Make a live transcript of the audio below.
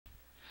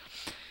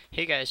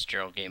Hey guys,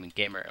 Gerald Gaming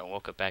Gamer, and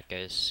welcome back,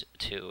 guys,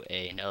 to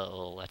another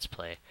little Let's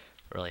Play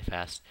really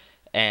fast.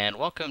 And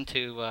welcome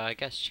to, I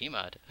guess,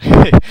 Gmod.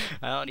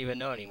 I don't even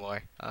know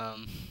anymore.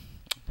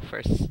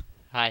 First,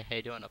 hi, how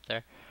you doing up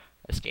there?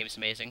 This game's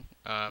amazing,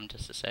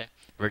 just to say.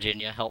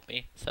 Virginia helped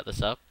me set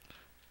this up.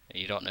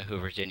 And you don't know who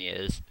Virginia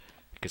is,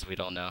 because we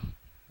don't know.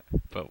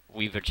 But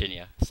we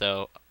Virginia.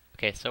 So,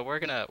 okay, so we're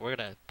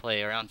gonna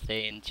play around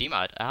today in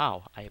Gmod.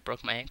 Ow, I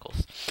broke my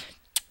ankles.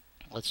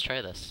 Let's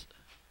try this.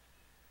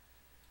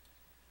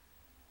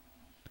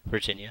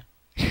 Virginia.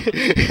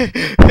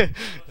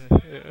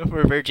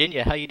 For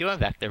Virginia, how you doing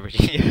back there,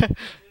 Virginia?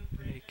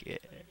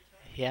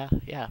 Yeah,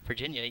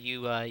 Virginia,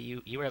 you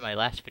were in my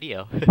last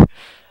video.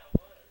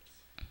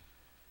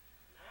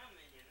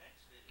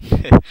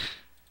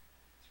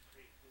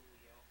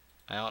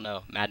 I don't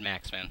know, Mad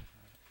Max, man.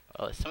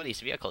 Oh, some of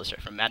these vehicles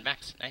are from Mad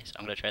Max. Nice.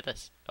 I'm gonna try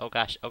this. Oh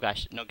gosh,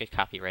 no good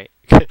copyright.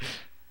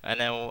 And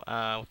then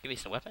we'll give you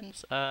some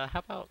weapons. How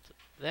about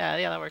yeah,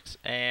 that works.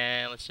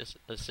 And let's just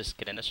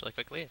get in this really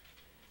quickly.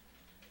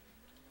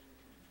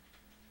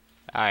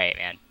 All right,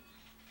 man.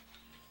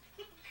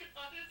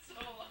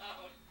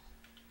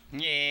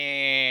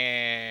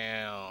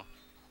 Yeah.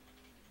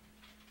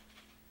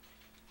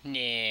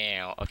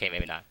 No. Okay,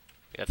 maybe not.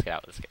 Let's get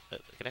out.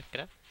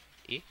 Get out.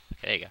 E?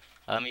 Okay, there you go.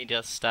 Let me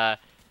just, yep,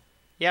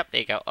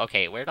 there you go.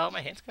 Okay, where'd all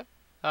my hands go?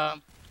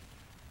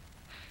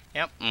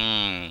 Yep.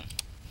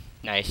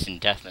 Nice and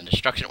death and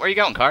destruction. Where are you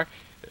going, car?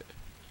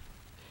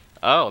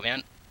 Oh,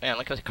 man. Man,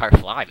 look at the car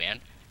fly,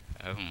 man.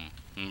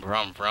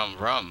 Brum, brum,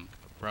 brum.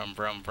 Brum,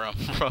 brum, brum,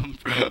 brum,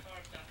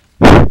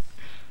 brum.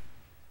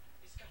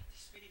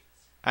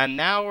 And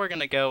now we're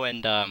gonna go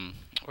and,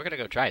 we're gonna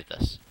go drive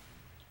this.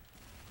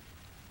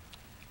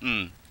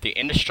 The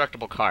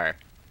indestructible car.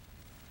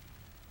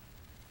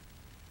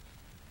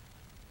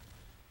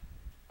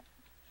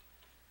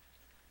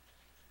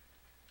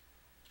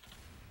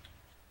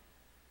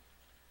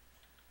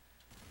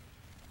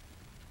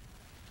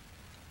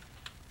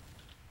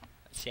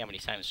 Let's see how many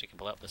times we can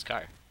blow up this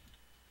car.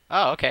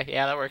 Oh, okay,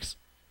 yeah, that works.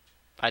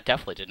 I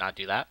definitely did not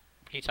do that.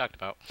 What are you talking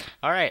about?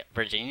 Alright,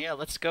 Virginia,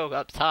 let's go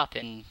up top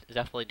and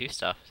definitely do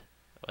stuff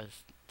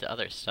with the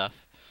other stuff.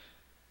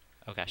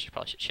 Oh gosh, you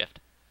probably should shift.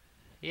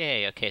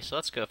 Yay, okay, so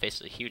let's go face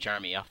a huge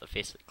army off the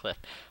face of the cliff.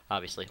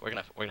 Obviously, we're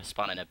gonna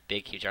spawn in a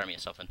big, huge army of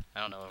something.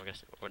 I don't know where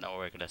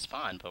we're gonna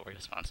spawn, but we're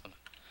gonna spawn something.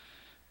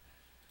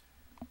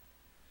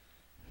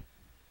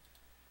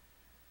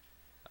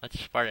 Let's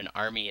spawn an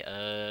army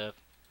of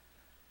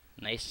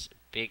nice,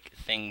 big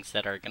things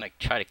that are gonna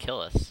try to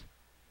kill us.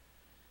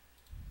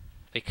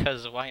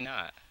 Because why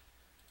not?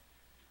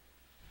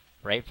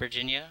 Right,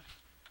 Virginia?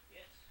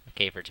 Yes.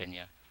 Okay,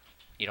 Virginia.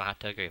 You don't have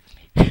to agree with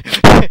me.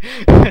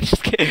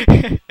 Just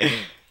kidding.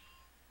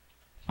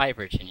 Why,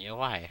 Virginia?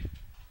 Why?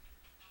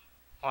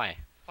 Why?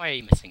 Why are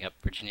you messing up,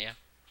 Virginia?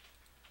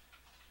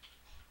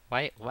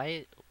 Why?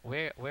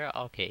 Where?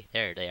 Okay,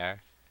 there they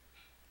are.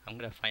 I'm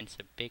gonna find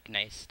some big,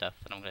 nice stuff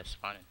that I'm gonna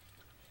spawn in.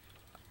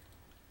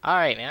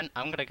 Alright, man.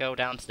 I'm gonna go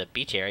down to the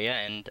beach area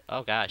and,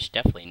 oh gosh,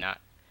 definitely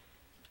not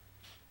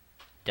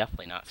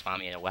spawn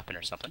me in a weapon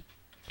or something.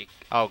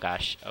 Oh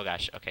gosh,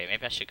 okay,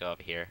 maybe I should go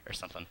over here or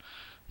something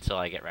until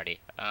I get ready.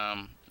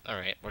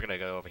 Alright, we're gonna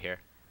go over here.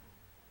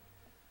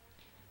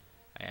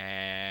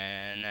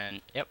 And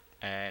then, yep,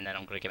 and then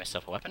I'm gonna get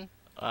myself a weapon,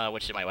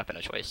 which is my weapon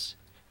of choice.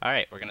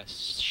 Alright, we're gonna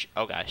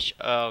oh gosh,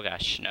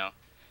 no.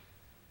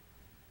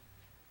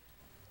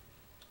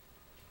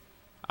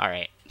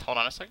 Alright, hold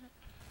on a second.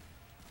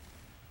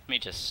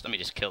 Let me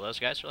just kill those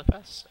guys really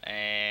fast,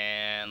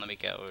 and let me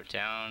go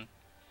down.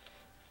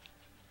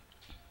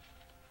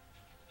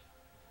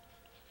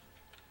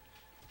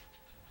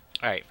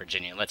 Alright,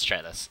 Virginia, let's try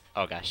this.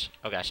 Oh gosh.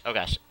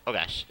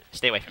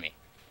 Stay away from me.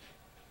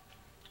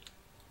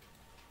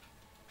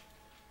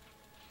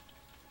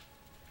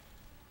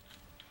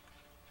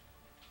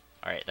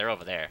 Alright, they're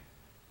over there.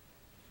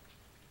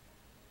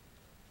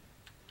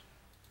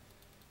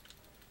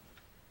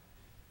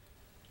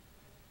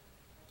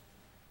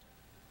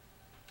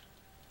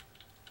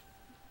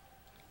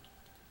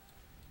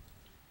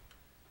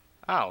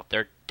 Oh,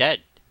 they're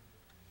dead.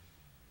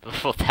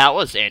 Well, that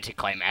was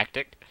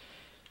anticlimactic.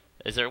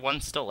 Is there one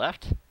still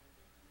left?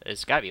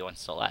 There's gotta be one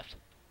still left.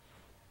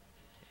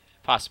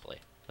 Possibly.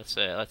 Let's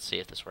see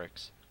if this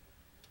works.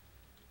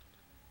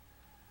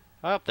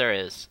 Oh, there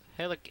is.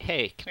 Hey, look.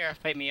 Hey, come here and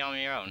fight me on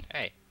your own.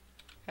 Hey.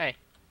 Hey.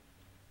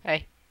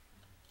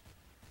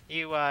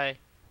 You,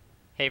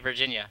 Hey,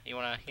 Virginia. You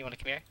wanna come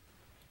here?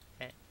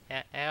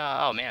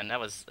 Oh man, that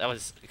was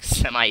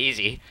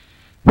semi-easy.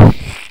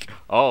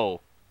 Oh.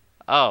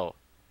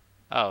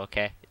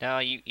 Okay. No,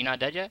 you not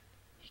dead yet?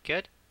 You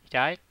good? You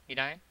died? You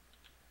dying?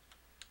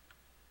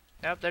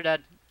 Nope, they're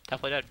dead.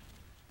 Definitely dead.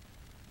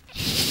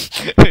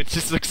 It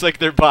just looks like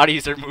their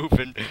bodies are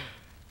moving.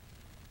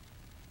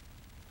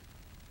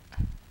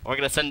 We're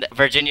gonna send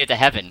Virginia to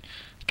heaven.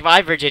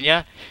 Goodbye,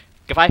 Virginia.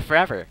 Goodbye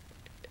forever.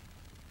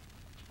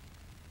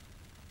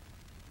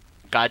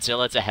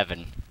 Godzilla to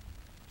heaven.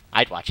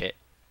 I'd watch it.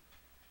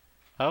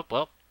 Oh,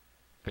 well.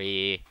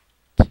 3,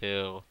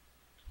 2,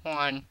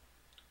 1.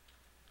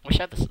 Wish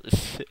I had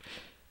this.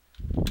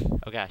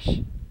 Oh gosh.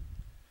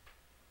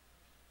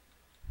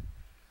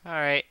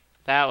 Alright.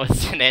 That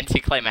was an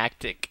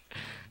anticlimactic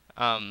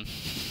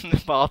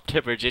follow up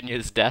to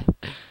Virginia's death.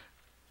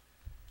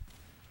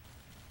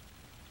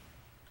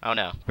 Oh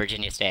no,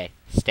 Virginia, stay.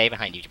 Stay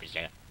behind you,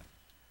 Virginia.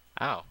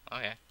 Oh,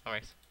 okay, no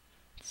worries.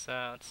 Let's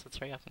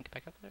hurry up and get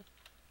back up there.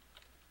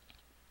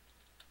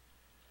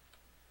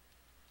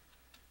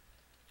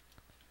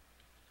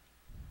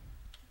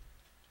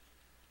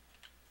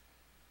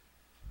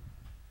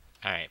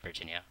 Alright,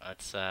 Virginia.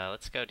 Let's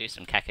go do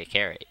some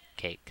kakakari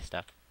cake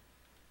stuff.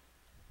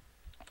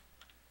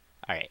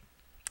 Alright.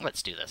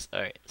 Let's do this.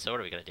 Alright, so what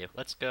are we gonna do?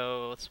 Let's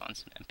find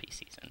some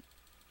NPCs in.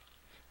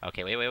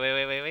 Okay,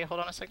 wait, hold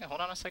on a second,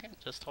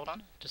 just hold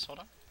on.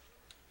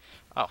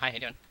 Oh, hi, how you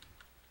doing?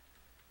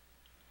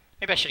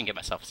 Maybe I shouldn't give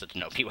myself such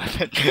an OP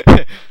weapon.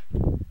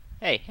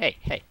 Hey.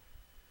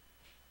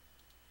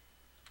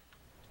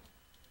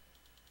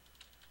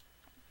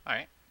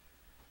 Alright.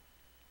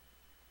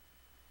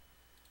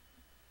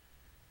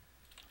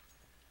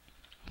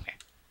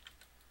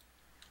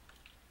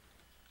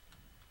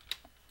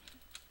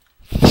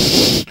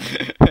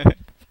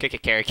 Cook a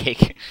carrot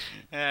cake.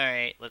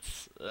 Alright,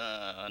 let's,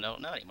 no,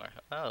 not anymore.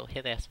 Oh,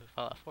 here they asked me to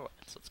follow 4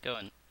 weapons. Let's go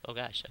and, oh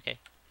gosh, okay.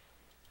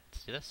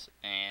 Let's do this,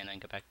 and then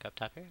go back up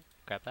top here,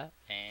 grab that,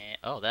 and,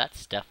 oh,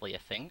 that's definitely a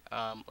thing.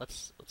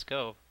 Let's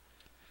go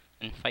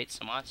and fight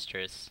some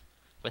monsters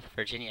with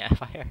Virginia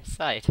by our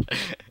side.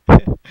 I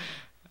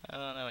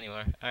don't know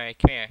anymore. Alright,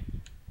 come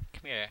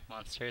here,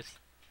 monsters.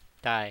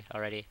 Die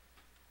already.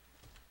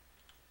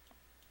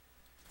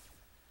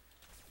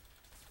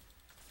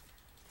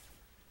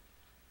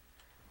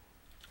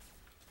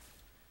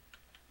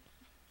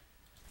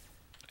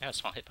 I have a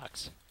small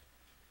hitbox.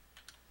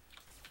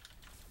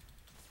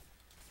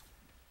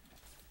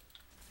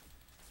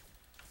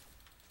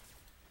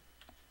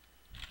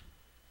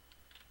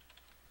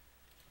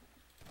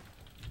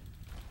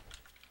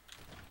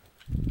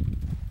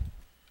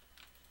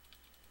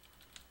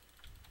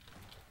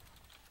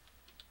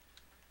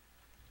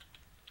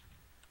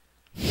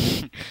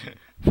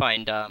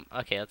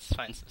 Okay, let's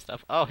find some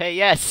stuff. Oh, hey,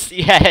 yes!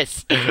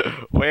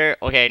 Where,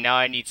 okay, now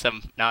I need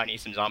some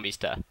zombies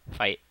to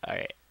fight.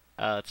 Alright,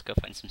 let's go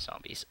find some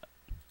zombies.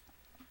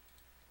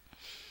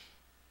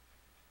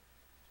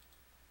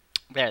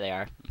 There they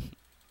are.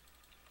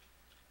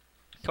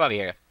 Come over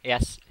here.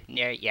 Yes,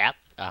 yep,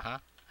 I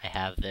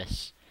have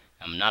this.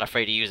 I'm not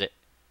afraid to use it.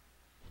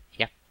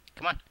 Yep,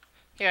 come on.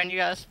 Here, and you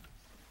guys.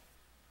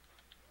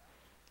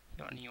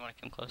 You wanna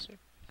come closer?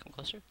 Come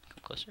closer.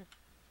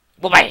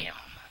 Well, bam!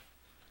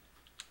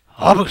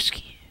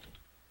 Hobuski.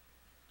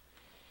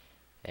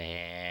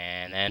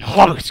 And then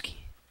Hobuski.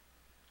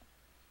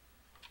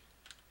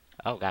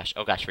 Oh gosh,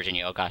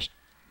 Virginia, oh gosh.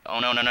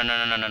 Oh no. Oh no.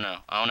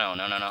 Oh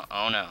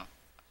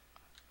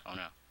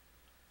no.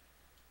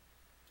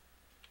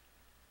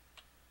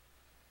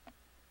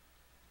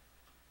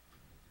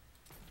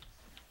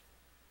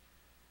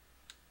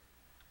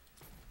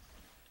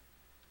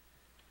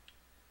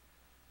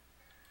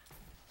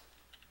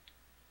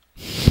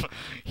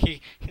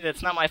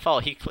 That's not my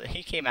fault. He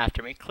came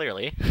after me,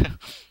 clearly.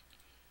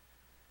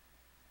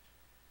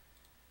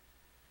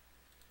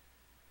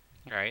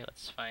 Alright,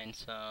 let's find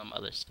some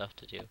other stuff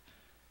to do.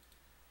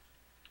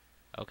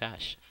 Oh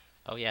gosh.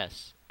 Oh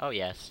yes.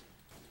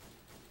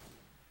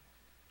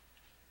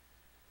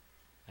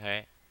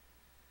 Alright.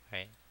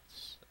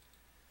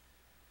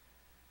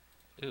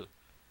 Ooh.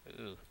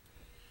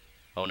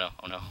 Oh no.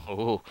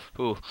 Ooh,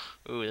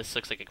 this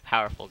looks like a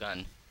powerful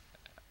gun.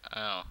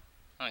 Oh.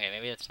 Okay,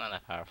 maybe it's not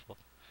that powerful.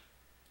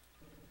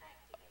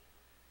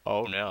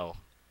 Oh no.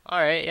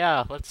 Alright,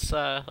 yeah, let's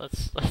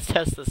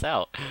test this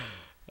out.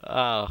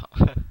 Oh.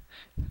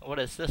 What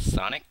is this,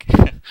 Sonic?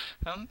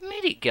 A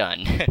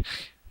minigun.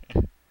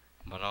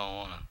 But I don't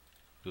wanna.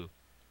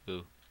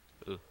 Ooh.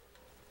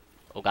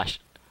 Oh gosh.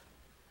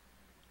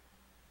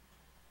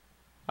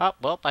 Oh,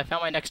 well, I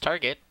found my next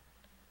target.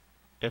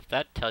 If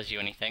that tells you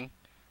anything.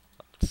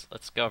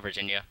 Let's go,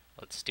 Virginia.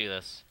 Let's do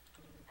this.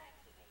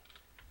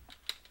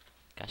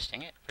 Gosh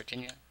dang it,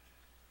 Virginia.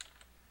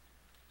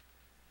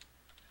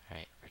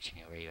 Alright,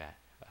 Virginia, where you at?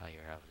 Oh,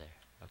 you're over there.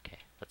 Okay.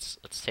 Let's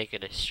take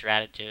it a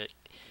strategistic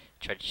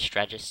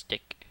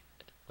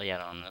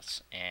layout on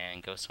this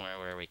and go somewhere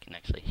where we can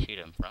actually shoot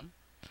him from.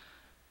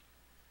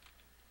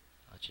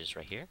 Which is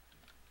right here.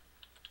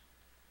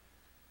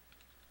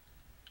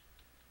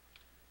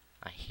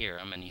 I hear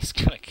him and he's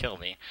gonna kill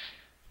me.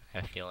 I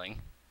have a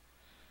feeling.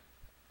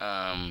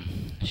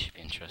 Should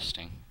be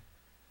interesting.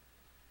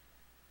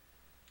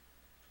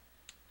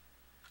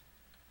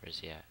 Where's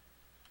he at?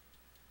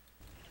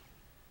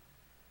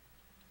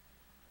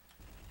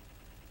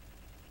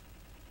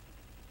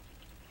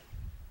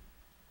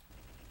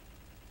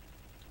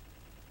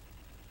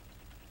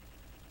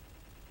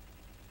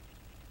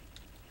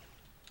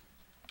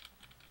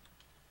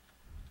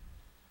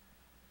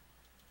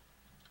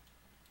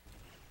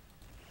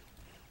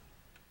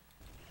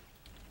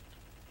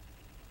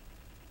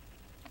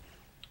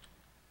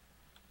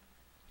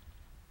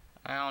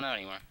 I don't know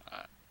anymore.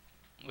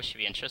 Which should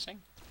be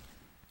interesting.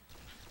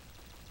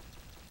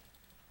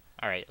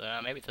 Alright,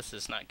 maybe this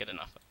is not good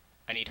enough.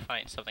 I need to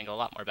find something a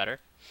lot more better.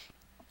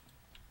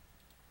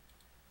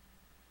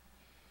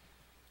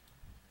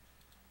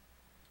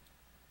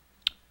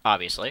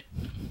 Obviously.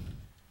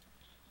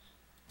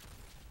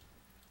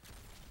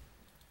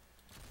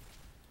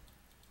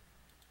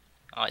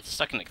 Oh, it's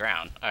stuck in the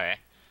ground. Alright.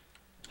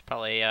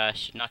 Probably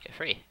should knock it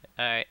free.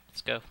 Alright,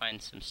 let's go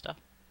find some stuff.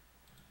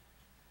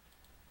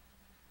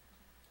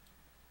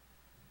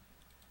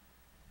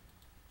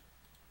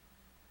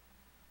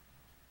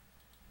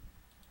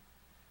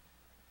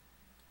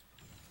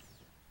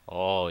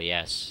 Oh,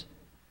 yes.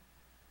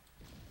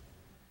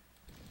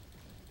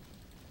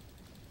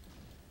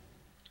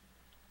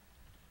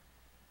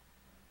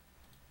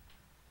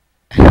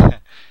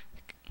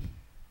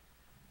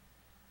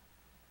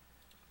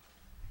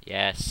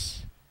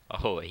 Yes.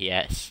 Oh,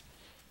 yes.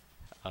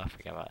 Oh, I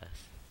forgot about this.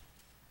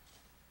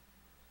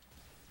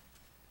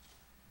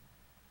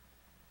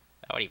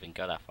 I wouldn't even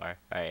go that far.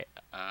 Alright,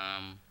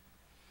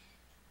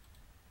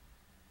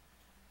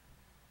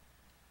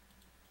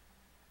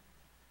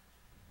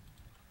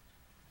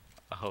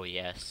 oh,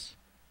 yes.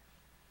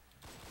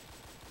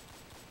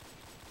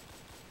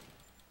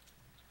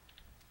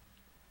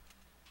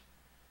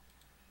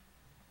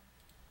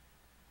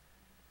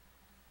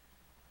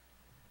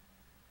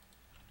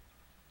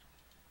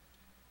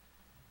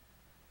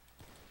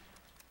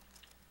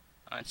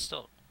 It's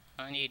still...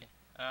 I need...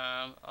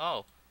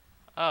 oh.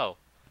 Oh.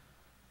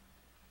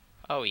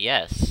 Oh,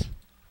 yes.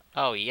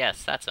 Oh,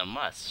 yes, that's a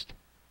must.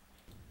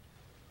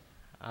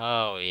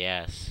 Oh,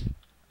 yes.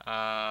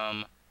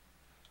 Um...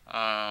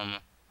 Um...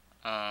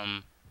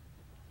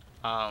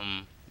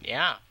 Um...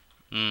 Yeah.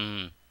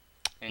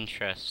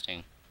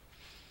 Interesting.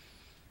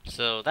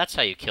 So, that's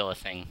how you kill a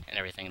thing and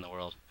everything in the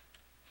world.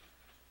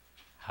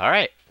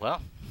 Alright,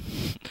 well...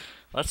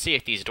 let's see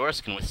if these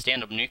doors can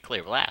withstand a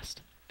nuclear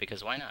blast.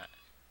 Because why not?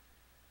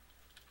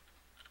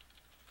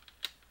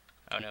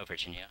 Oh no,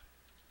 Virginia.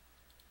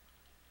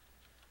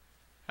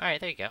 Alright,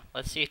 there you go.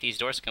 Let's see if these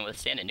doors can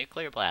withstand a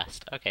nuclear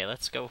blast. Okay,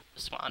 let's go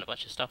spawn a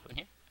bunch of stuff in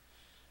here.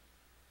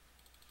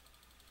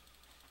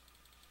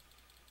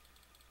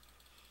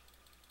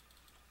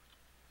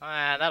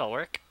 That'll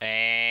work.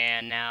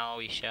 And now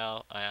we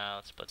shall,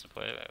 let's put some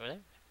over there.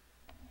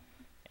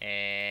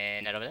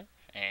 And that over there.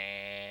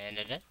 And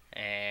that.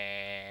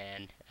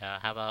 And,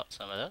 how about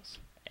some of those?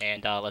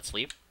 And, let's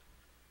leave.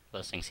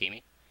 Those things see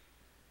me.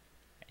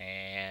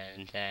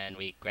 And then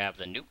we grab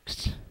the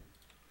nukes.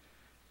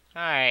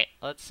 Alright,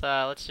 let's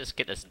just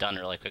get this done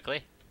really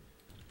quickly.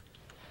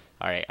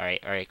 Alright,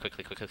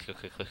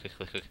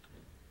 quickly.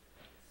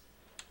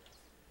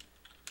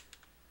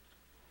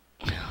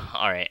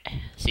 Alright,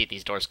 see if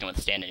these doors can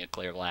withstand a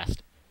nuclear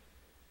blast.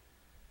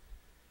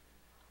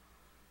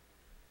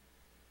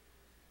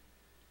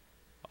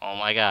 Oh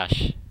my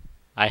gosh.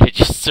 I had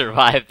just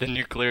survived the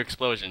nuclear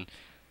explosion.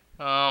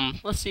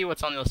 Let's see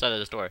what's on the other side of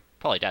this door.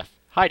 Probably Death.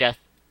 Hi, Death.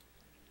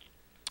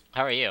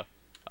 How are you?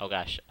 Oh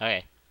gosh,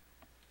 okay.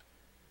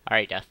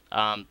 Alright, Death.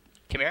 Come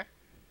here.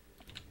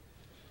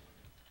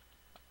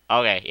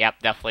 Okay, yep,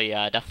 definitely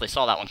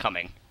saw that one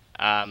coming.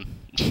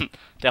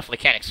 Definitely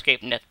can't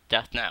escape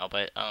death now,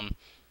 but,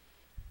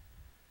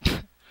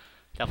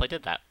 definitely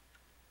did that.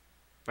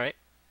 Right?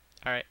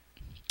 Alright.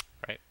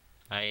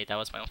 Right. That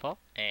was my own fault,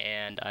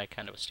 and I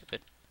kind of was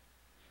stupid.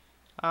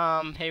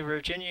 Hey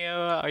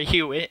Virginia, are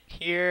you in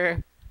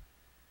here?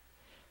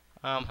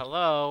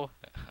 Hello?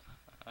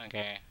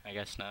 Okay, I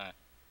guess not.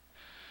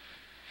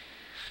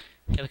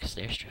 Hey, look, it's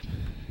the airstrip.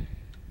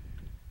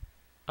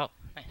 Oh,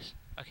 nice.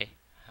 Okay,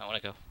 I wanna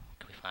go.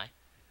 Can we fly?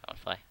 I wanna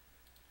fly.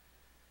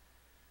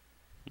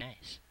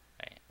 Nice.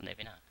 Alright,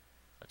 maybe not.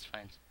 Let's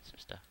find some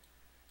stuff.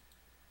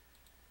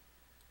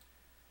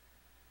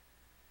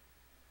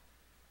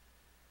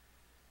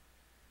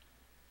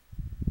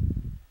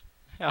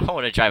 I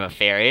want to drive a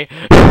ferry.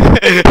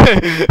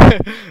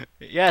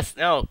 Yes,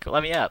 no,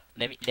 let me up.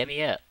 Let me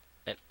up.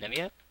 Let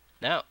me up?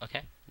 No,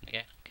 okay.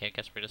 Okay, I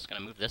guess we're just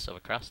gonna move this over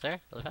across there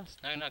really fast.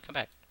 No, come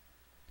back.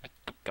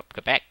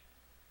 Come back.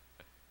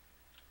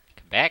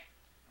 Come back.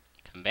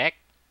 Come back.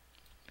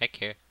 Back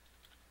here.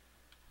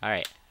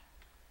 Alright.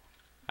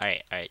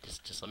 Alright,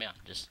 just let me on.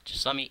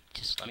 Just let me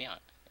on.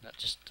 No,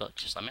 just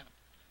let me on.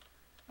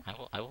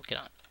 I will get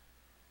on.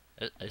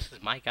 This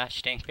is my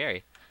gosh dang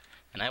ferry.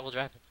 And I will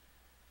drive it.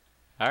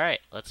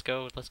 Alright, let's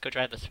go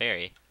drive this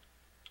ferry.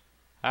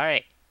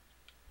 Alright.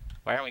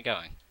 Where are we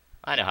going?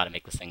 I know how to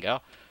make this thing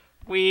go.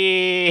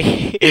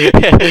 Whee!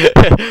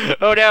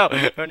 Oh no!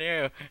 Oh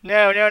no!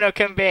 No,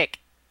 come back!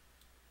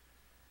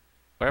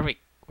 Where are we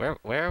where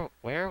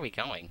are we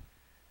going?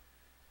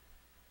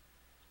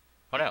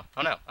 Oh no,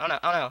 oh no.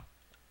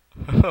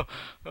 Oh,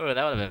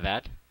 that would have been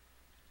bad.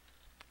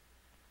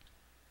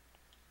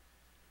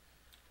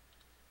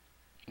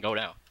 Go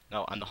now.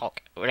 No, I'm the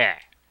Hulk. Over there.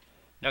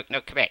 No,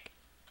 come back.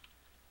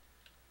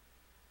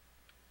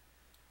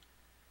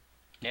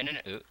 No.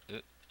 Ooh.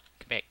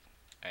 Come back.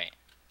 Alright.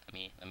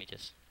 Let me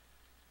just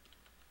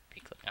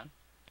click down.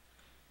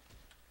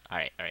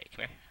 Alright, come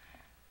here.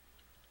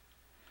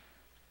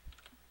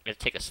 I'm gonna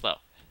take it slow.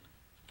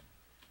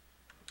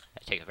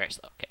 I take it very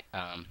slow. Okay.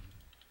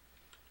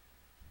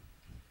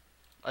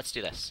 Let's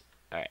do this.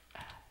 Alright.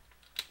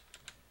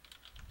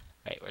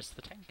 Alright, where's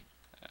the tank?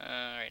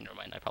 Alright, never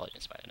mind. I probably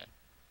didn't spot it in.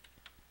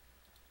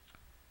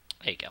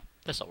 There you go.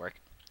 This'll work.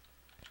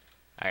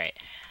 Alright.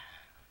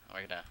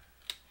 We're gonna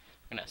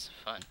have some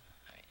fun.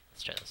 Alright,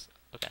 let's try this.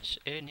 Oh gosh.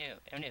 Oh no.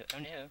 Oh no. Oh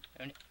no.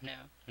 Oh no. No.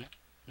 No.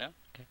 No.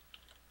 Okay.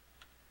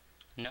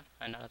 No,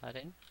 I'm not allowed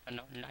in. Oh,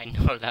 no, I'm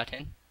not allowed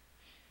in.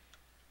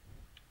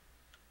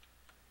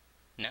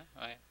 No?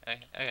 Okay,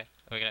 okay,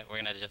 okay. We're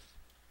gonna just...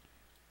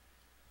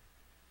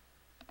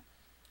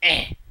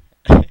 Eh!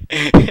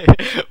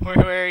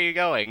 Where are you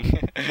going?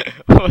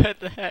 What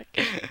the heck?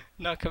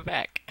 No, come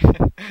back.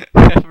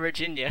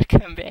 Virginia,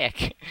 come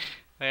back.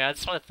 Wait, I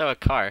just want to throw a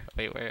car.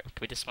 Wait, where?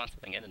 Can we just spawn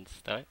something in and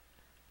just throw it?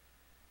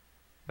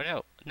 Oh,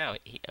 no. No,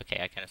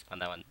 okay, I kind of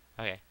spawned that one.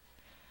 Okay.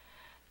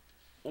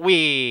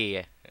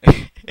 Wee!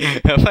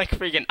 I'm like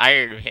freaking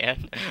Iron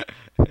Man.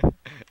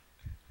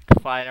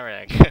 Fly and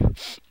everything.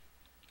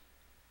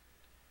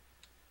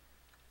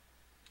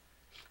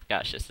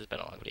 Gosh, this has been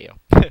a long video.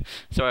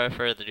 So without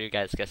further ado,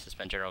 guys, I guess it's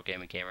been General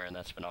Gaming Gamer, and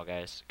that's been all,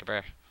 guys.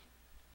 Goodbye.